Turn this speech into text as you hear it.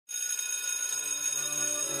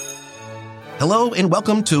Hello and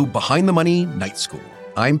welcome to Behind the Money Night School.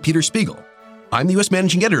 I'm Peter Spiegel. I'm the U.S.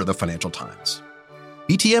 Managing Editor of the Financial Times.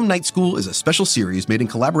 BTM Night School is a special series made in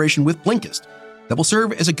collaboration with Blinkist that will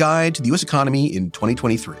serve as a guide to the U.S. economy in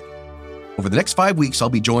 2023. Over the next 5 weeks,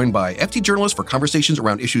 I'll be joined by FT journalists for conversations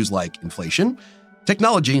around issues like inflation,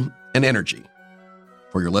 technology, and energy.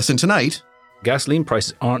 For your lesson tonight, gasoline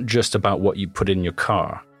prices aren't just about what you put in your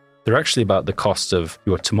car. They're actually about the cost of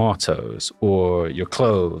your tomatoes or your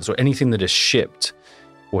clothes or anything that is shipped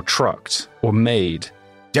or trucked or made.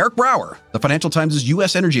 Derek Brower, the Financial Times'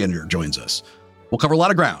 U.S. energy editor, joins us. We'll cover a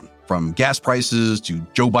lot of ground, from gas prices to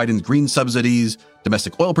Joe Biden's green subsidies,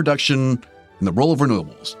 domestic oil production, and the role of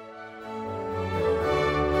renewables.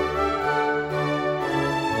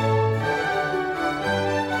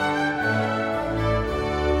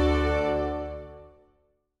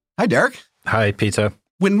 Hi, Derek. Hi, Peter.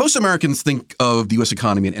 When most Americans think of the U.S.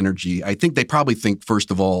 economy and energy, I think they probably think,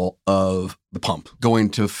 first of all, of the pump,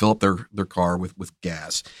 going to fill up their car with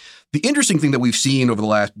gas. The interesting thing that we've seen over the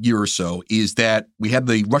last year or so is that we had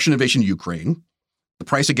the Russian invasion of Ukraine. The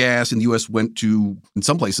price of gas in the U.S. went to, in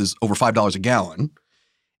some places, over $5 a gallon.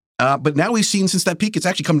 But now we've seen since that peak, it's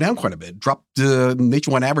actually come down quite a bit, dropped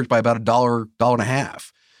nationwide average by about $1,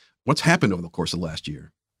 $1.50. What's happened over the course of the last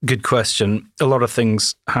year? Good question. A lot of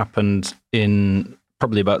things happened in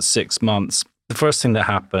probably about 6 months. The first thing that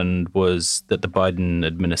happened was that the Biden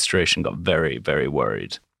administration got very, very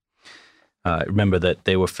worried. Remember that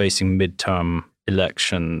they were facing midterm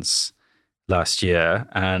elections last year,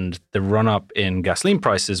 and the run-up in gasoline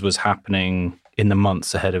prices was happening in the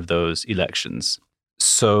months ahead of those elections.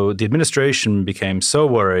 So the administration became so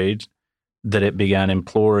worried that it began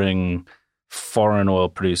imploring foreign oil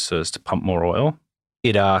producers to pump more oil.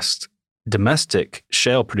 It asked domestic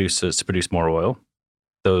shale producers to produce more oil.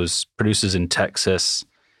 Those producers in Texas,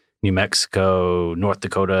 New Mexico, North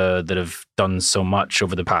Dakota that have done so much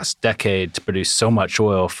over the past decade to produce so much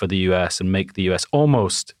oil for the U.S. and make the U.S.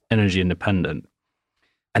 almost energy independent.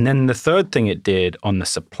 And then the third thing it did on the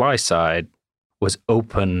supply side was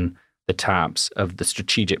open the taps of the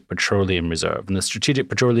Strategic Petroleum Reserve. And the Strategic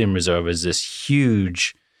Petroleum Reserve is this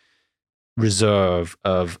huge reserve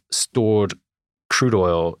of stored crude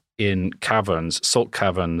oil in caverns, salt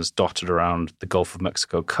caverns dotted around the Gulf of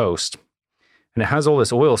Mexico coast. And it has all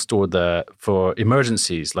this oil stored there for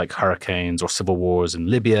emergencies like hurricanes or civil wars in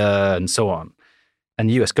Libya and so on. And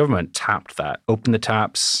the US government tapped that, opened the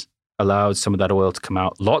taps, allowed some of that oil to come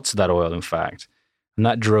out, lots of that oil, in fact. And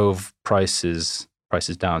that drove prices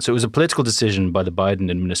down. So it was a political decision by the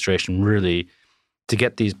Biden administration, really, to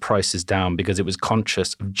get these prices down because it was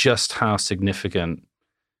conscious of just how significant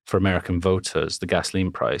for American voters the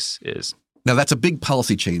gasoline price is. Now, that's a big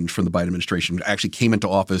policy change from the Biden administration. It actually came into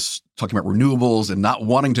office talking about renewables and not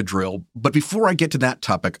wanting to drill. But before I get to that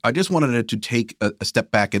topic, I just wanted to take a step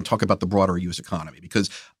back and talk about the broader U.S. economy, because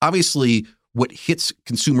obviously what hits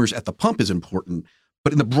consumers at the pump is important.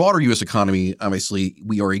 But in the broader U.S. economy, obviously,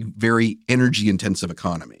 we are a very energy-intensive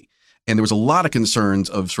economy. And there was a lot of concerns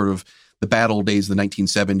of sort of the bad old days of the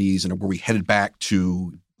 1970s and where we headed back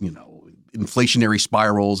to, inflationary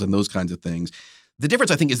spirals and those kinds of things. The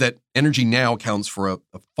difference, I think, is that energy now accounts for a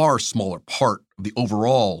far smaller part of the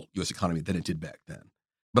overall U.S. economy than it did back then.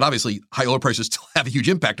 But obviously, high oil prices still have a huge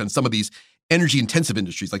impact on some of these energy-intensive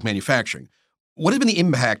industries like manufacturing. What has been the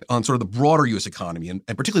impact on sort of the broader U.S. economy and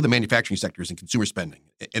particularly the manufacturing sectors and consumer spending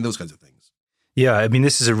and those kinds of things? Yeah, I mean,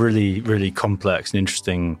 this is a really, really complex and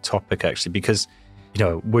interesting topic, actually, because,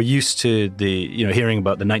 we're used to hearing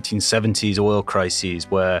about the 1970s oil crises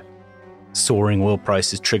where soaring oil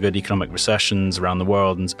prices triggered economic recessions around the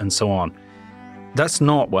world and so on. That's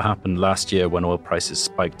not what happened last year when oil prices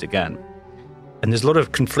spiked again. And there's a lot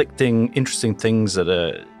of conflicting, interesting things that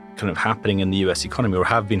are kind of happening in the US economy or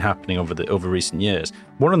have been happening over recent years.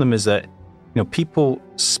 One of them is that, people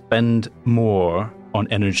spend more on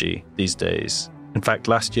energy these days. In fact,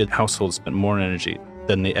 last year, households spent more on energy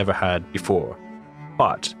than they ever had before.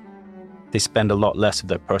 But they spend a lot less of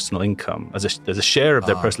their personal income. As a share of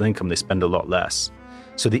their personal income, they spend a lot less.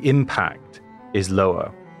 So the impact is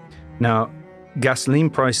lower. Now, gasoline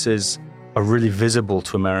prices are really visible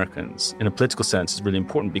to Americans. In a political sense, it's really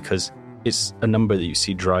important because it's a number that you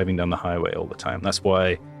see driving down the highway all the time. That's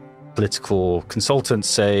why political consultants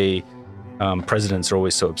say presidents are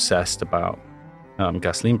always so obsessed about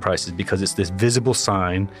gasoline prices, because it's this visible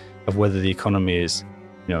sign of whether the economy is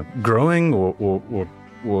growing or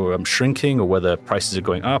shrinking, or whether prices are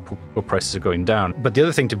going up or prices are going down. But the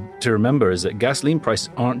other thing to remember is that gasoline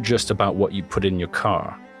prices aren't just about what you put in your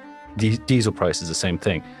car. Diesel prices are the same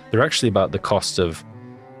thing. They're actually about the cost of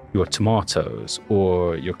your tomatoes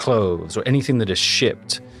or your clothes or anything that is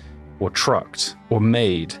shipped or trucked or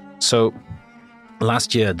made. So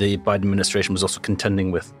last year, the Biden administration was also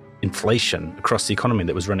contending with inflation across the economy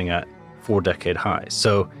that was running at 4-decade highs.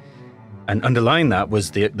 So, and underlying that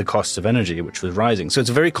was the cost of energy, which was rising. So it's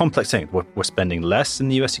a very complex thing. We're spending less in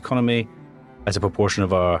the US economy as a proportion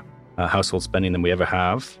of our household spending than we ever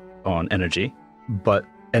have on energy. But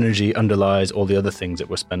energy underlies all the other things that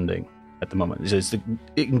we're spending at the moment. So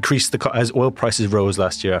it increased as oil prices rose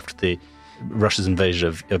last year after Russia's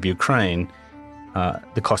invasion of Ukraine,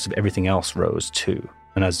 the cost of everything else rose too.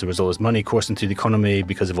 And as there was all this money coursing through the economy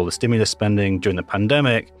because of all the stimulus spending during the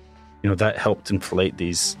pandemic, that helped inflate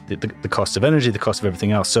the cost of energy, the cost of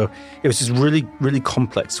everything else. So it was this really, really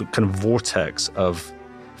complex kind of vortex of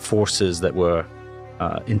forces that were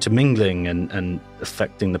intermingling and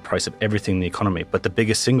affecting the price of everything in the economy. But the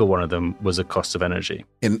biggest single one of them was the cost of energy.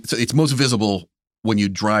 And so it's most visible when you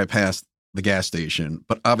drive past the gas station.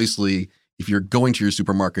 But obviously, if you're going to your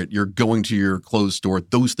supermarket, you're going to your clothes store,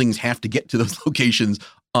 those things have to get to those locations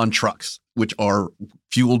on trucks, which are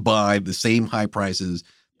fueled by the same high prices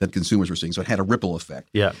that consumers were seeing. So it had a ripple effect.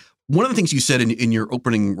 Yeah. One of the things you said in your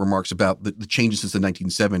opening remarks about the changes since the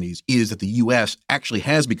 1970s is that the U.S. actually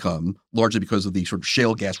has become, largely because of the sort of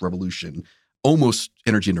shale gas revolution, almost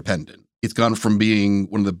energy independent. It's gone from being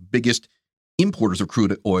one of the biggest importers of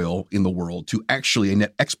crude oil in the world to actually a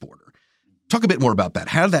net exporter. Talk a bit more about that.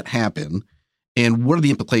 How did that happen? And what are the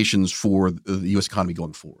implications for the U.S. economy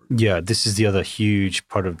going forward? Yeah, this is the other huge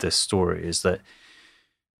part of this story is that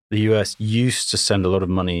the U.S. used to send a lot of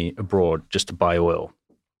money abroad just to buy oil.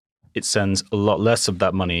 It sends a lot less of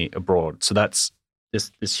that money abroad. So that's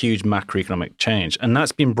this huge macroeconomic change. And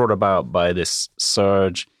that's been brought about by this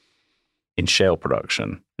surge in shale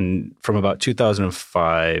production. And from about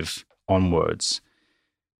 2005 onwards,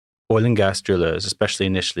 oil and gas drillers, especially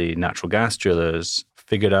initially natural gas drillers,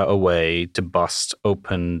 figured out a way to bust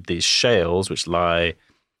open these shales, which lie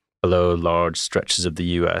below large stretches of the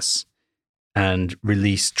U.S., and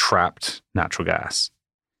release trapped natural gas.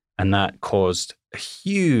 And that caused a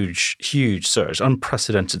huge, huge surge,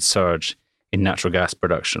 unprecedented surge in natural gas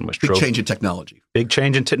production. Which Big change in technology. Big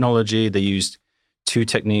change in technology. They used two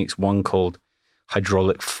techniques, one called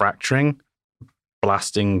hydraulic fracturing,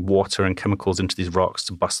 blasting water and chemicals into these rocks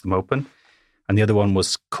to bust them open. And the other one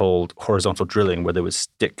was called horizontal drilling, where they would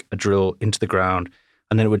stick a drill into the ground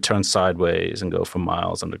and then it would turn sideways and go for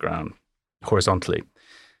miles underground horizontally.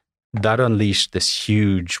 That unleashed this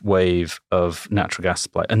huge wave of natural gas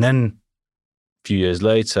supply. And then a few years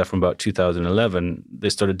later, from about 2011, they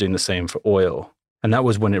started doing the same for oil. And that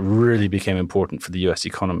was when it really became important for the US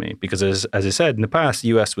economy. Because as I said, in the past, the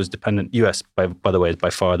US was dependent. US, by the way, is by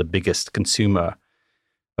far the biggest consumer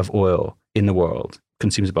of oil in the world.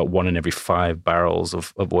 Consumes about 1 in every 5 barrels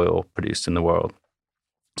of oil produced in the world.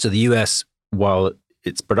 So the US, while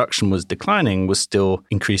its production was declining, was still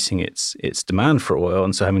increasing its demand for oil,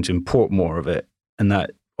 and so having to import more of it. And that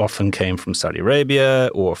often came from Saudi Arabia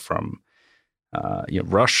or from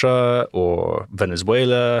Russia or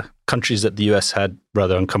Venezuela, countries that the US had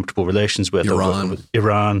rather uncomfortable relations with.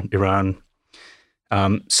 Iran.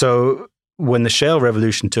 So when the shale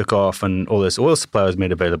revolution took off and all this oil supply was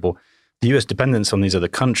made available, the US dependence on these other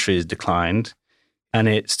countries declined, and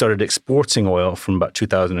it started exporting oil from about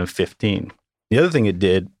 2015. The other thing it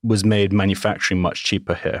did was made manufacturing much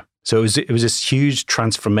cheaper here. So it was this huge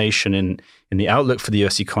transformation in the outlook for the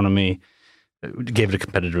US economy. It gave it a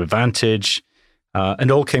competitive advantage. And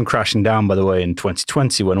all came crashing down, by the way, in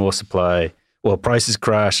 2020 when oil prices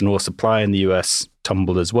crashed and oil supply in the US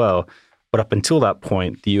tumbled as well. But up until that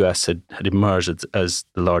point, the US had emerged as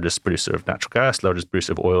the largest producer of natural gas, largest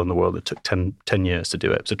producer of oil in the world. It took 10 years to do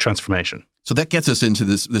it. It's a transformation. So that gets us into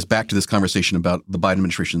this back to this conversation about the Biden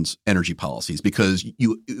administration's energy policies, because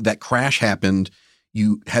that crash happened.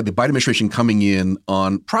 You had the Biden administration coming in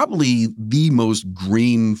on probably the most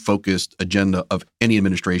green-focused agenda of any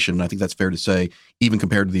administration. And I think that's fair to say, even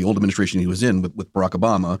compared to the old administration he was in with Barack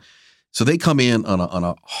Obama. So they come in on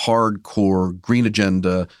a hardcore green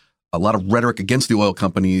agenda, a lot of rhetoric against the oil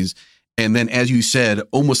companies. And then, as you said,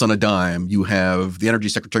 almost on a dime, you have the energy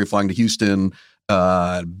secretary flying to Houston,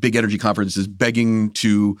 big energy conferences begging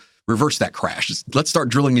to reverse that crash. Let's start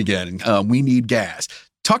drilling again. We need gas.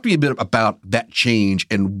 Talk to me a bit about that change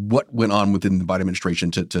and what went on within the Biden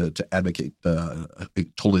administration to advocate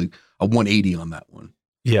totally a 180 on that one.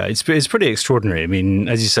 Yeah, it's pretty extraordinary. I mean,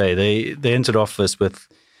 as you say, they entered office with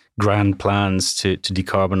grand plans to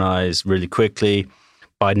decarbonize really quickly.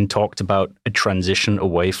 Biden talked about a transition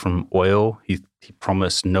away from oil. He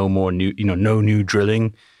promised no new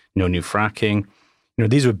drilling, no new fracking.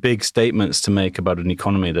 These were big statements to make about an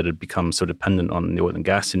economy that had become so dependent on the oil and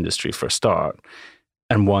gas industry for a start.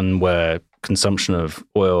 and one where consumption of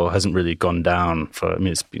oil hasn't really gone down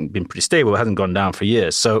it's been pretty stable. It hasn't gone down for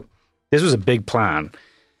years. So this was a big plan.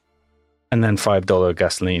 And then $5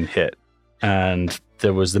 gasoline hit. And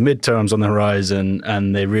there was the midterms on the horizon,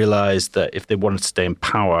 and they realized that if they wanted to stay in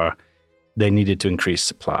power, they needed to increase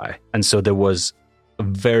supply. And so there was a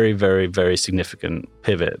very, very, very significant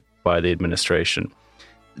pivot by the administration.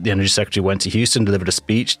 The energy secretary went to Houston, delivered a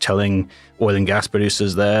speech telling oil and gas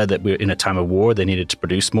producers there that we're in a time of war, they needed to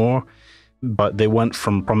produce more. But they went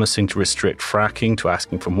from promising to restrict fracking to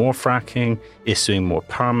asking for more fracking, issuing more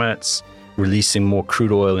permits, releasing more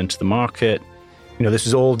crude oil into the market. This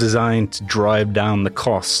was all designed to drive down the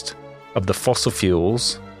cost of the fossil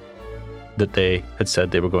fuels that they had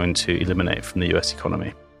said they were going to eliminate from the US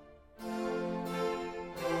economy.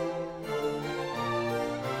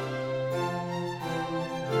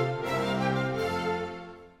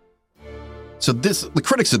 So the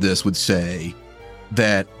critics of this would say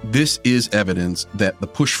that this is evidence that the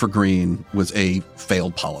push for green was a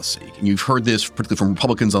failed policy. And you've heard this particularly from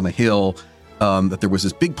Republicans on the Hill, that there was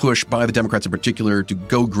this big push by the Democrats in particular to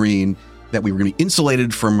go green, that we were going to be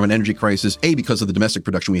insulated from an energy crisis, A, because of the domestic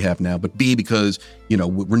production we have now, but B, because,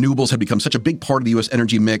 renewables had become such a big part of the U.S.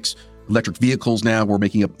 energy mix. Electric vehicles now were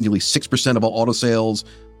making up nearly 6% of all auto sales,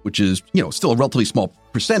 which is, still a relatively small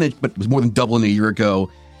percentage, but it was more than doubling a year ago.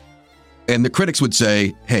 And the critics would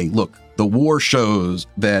say, hey, look, the war shows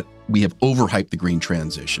that we have overhyped the green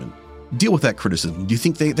transition. Deal with that criticism. Do you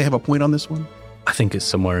think they have a point on this one? I think it's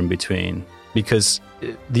somewhere in between, because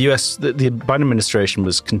the Biden administration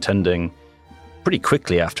was contending pretty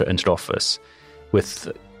quickly after it entered office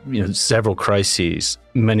with several crises,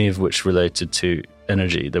 many of which related to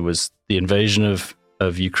energy. There was the invasion of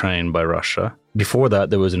Ukraine by Russia. Before that,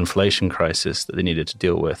 there was an inflation crisis that they needed to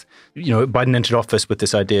deal with. Biden entered office with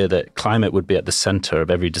this idea that climate would be at the center of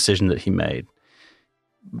every decision that he made.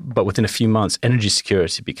 But within a few months, energy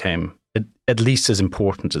security became at least as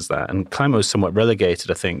important as that. And climate was somewhat relegated,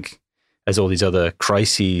 I think, as all these other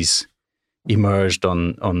crises emerged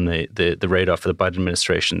on the radar for the Biden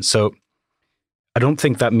administration. So I don't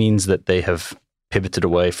think that means that they have pivoted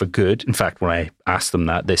away for good. In fact, when I ask them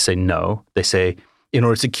that, they say no. They say, in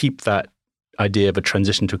order to keep that idea of a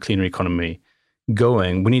transition to a cleaner economy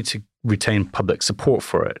going, we need to retain public support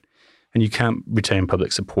for it. And you can't retain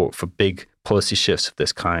public support for big policy shifts of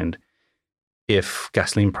this kind if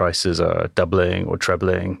gasoline prices are doubling or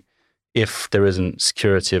trebling, if there isn't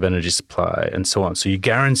security of energy supply, and so on. So you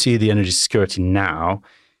guarantee the energy security now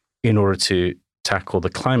in order to tackle the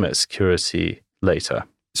climate security later.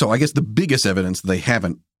 So I guess the biggest evidence that they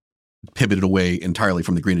haven't pivoted away entirely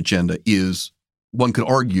from the green agenda is, one could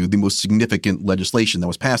argue, the most significant legislation that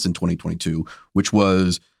was passed in 2022, which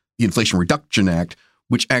was the Inflation Reduction Act,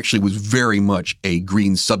 which actually was very much a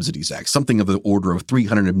green subsidies act, something of the order of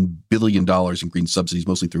 $300 billion in green subsidies,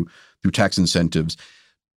 mostly through tax incentives.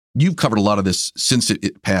 You've covered a lot of this since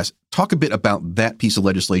it passed. Talk a bit about that piece of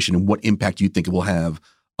legislation and what impact you think it will have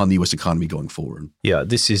on the U.S. economy going forward. Yeah,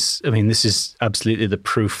 this is absolutely the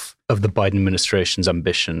proof of the Biden administration's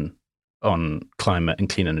ambition on climate and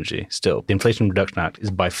clean energy still. The Inflation Reduction Act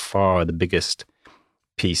is by far the biggest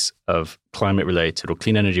piece of climate-related or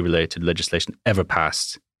clean energy-related legislation ever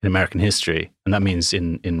passed in American history, and that means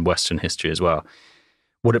in Western history as well.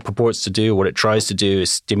 What it purports to do, what it tries to do,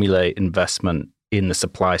 is stimulate investment in the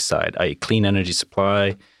supply side, i.e. clean energy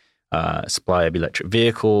supply, supply of electric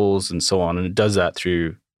vehicles, and so on. And it does that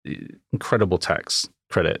through incredible tax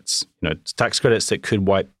credits, tax credits that could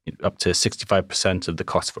wipe up to 65% of the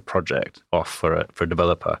cost of a project off for a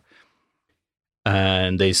developer.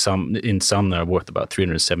 And in some they're worth about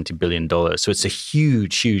 $370 billion. So it's a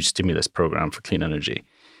huge, huge stimulus program for clean energy.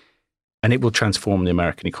 And it will transform the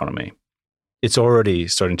American economy. It's already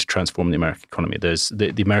starting to transform the American economy.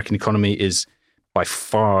 The American economy is by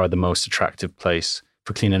far the most attractive place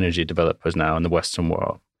for clean energy developers now in the Western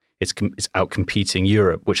world. It's outcompeting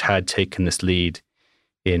Europe, which had taken this lead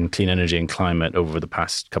in clean energy and climate over the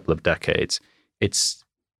past couple of decades. It's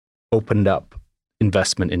opened up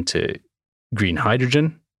investment into green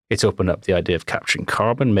hydrogen. It's opened up the idea of capturing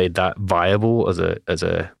carbon, made that viable as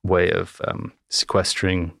a way of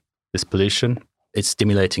sequestering this pollution. It's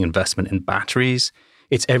stimulating investment in batteries.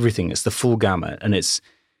 It's everything. It's the full gamut. And it's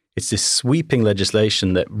this sweeping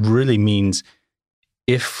legislation that really means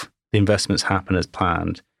if the investments happen as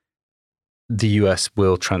planned, the US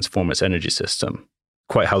will transform its energy system.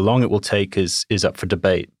 Quite how long it will take is up for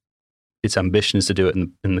debate. Its ambition is to do it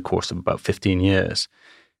in the course of about 15 years.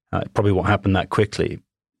 It probably won't happen that quickly.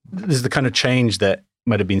 This is the kind of change that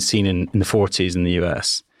might have been seen in the 40s in the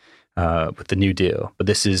US with the New Deal. But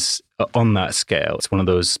this is on that scale. It's one of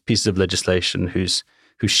those pieces of legislation whose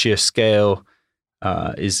whose sheer scale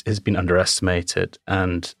has been underestimated.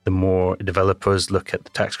 And the more developers look at the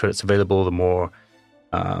tax credits available, the more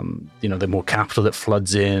the more capital that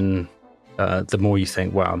floods in, the more you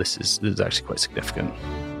think, wow, this is actually quite significant.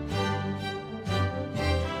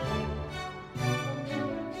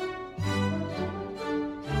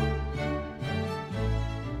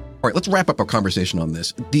 All right, let's wrap up our conversation on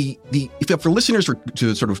this. For listeners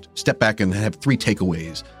to sort of step back and have three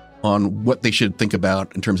takeaways on what they should think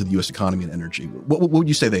about in terms of the U.S. economy and energy, what would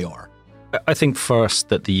you say they are? I think first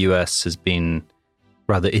that the U.S. has been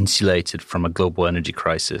rather insulated from a global energy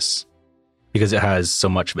crisis because it has so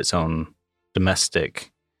much of its own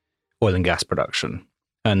domestic oil and gas production.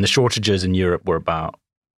 And the shortages in Europe were about,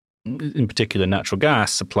 in particular, natural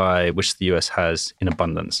gas supply, which the U.S. has in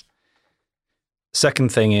abundance.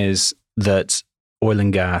 Second thing is that oil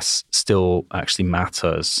and gas still actually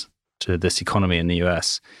matters to this economy in the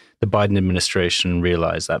U.S. The Biden administration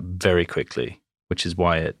realized that very quickly, which is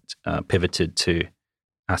why it pivoted to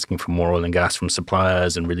asking for more oil and gas from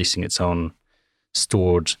suppliers and releasing its own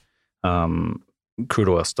stored crude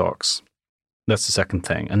oil stocks. That's the second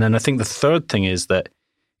thing. And then I think the third thing is that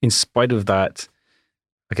in spite of that,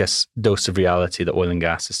 I guess, dose of reality that oil and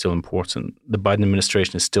gas is still important, the Biden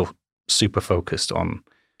administration is still super focused on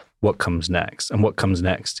what comes next. And what comes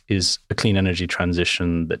next is a clean energy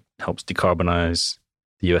transition that helps decarbonize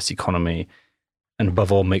the US economy. And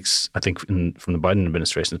above all, makes, I think, from the Biden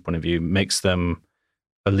administration's point of view, makes them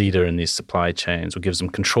a leader in these supply chains, or gives them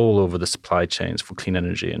control over the supply chains for clean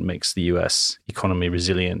energy, and makes the US economy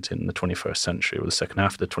resilient in the 21st century, or the second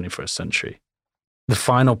half of the 21st century. The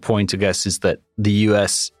final point, I guess, is that the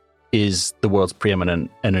US is the world's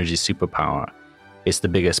preeminent energy superpower. It's the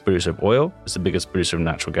biggest producer of oil, it's the biggest producer of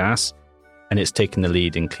natural gas, and it's taken the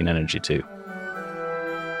lead in clean energy too.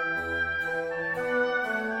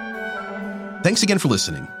 Thanks again for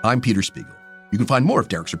listening. I'm Peter Spiegel. You can find more of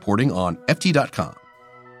Derek's reporting on FT.com.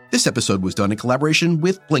 This episode was done in collaboration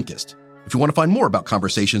with Blinkist. If you want to find more about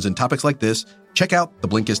conversations and topics like this, check out the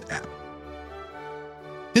Blinkist app.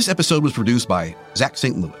 This episode was produced by Zach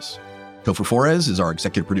St. Louis. Topher Flores is our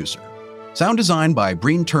executive producer. Sound design by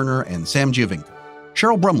Breen Turner and Sam Giovinco.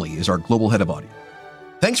 Cheryl Brumley is our global head of audio.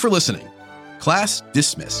 Thanks for listening. Class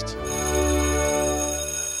dismissed.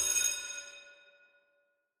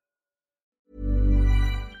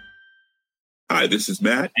 Hi, this is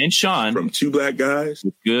Matt and Sean from Two Black Guys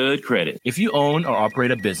with Good Credit. If you own or operate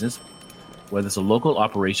a business, whether it's a local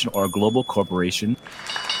operation or a global corporation,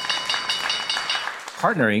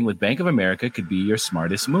 partnering with Bank of America could be your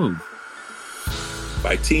smartest move.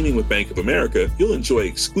 By teaming with Bank of America, you'll enjoy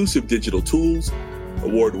exclusive digital tools,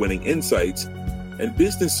 award-winning insights, and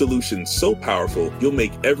business solutions so powerful you'll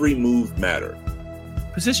make every move matter.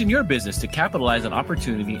 Position your business to capitalize on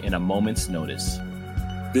opportunity in a moment's notice.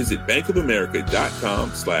 Visit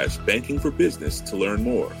bankofamerica.com/banking for business to learn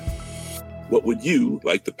more. What would you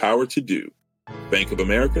like the power to do? Bank of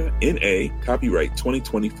America, N.A., copyright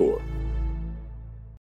 2024.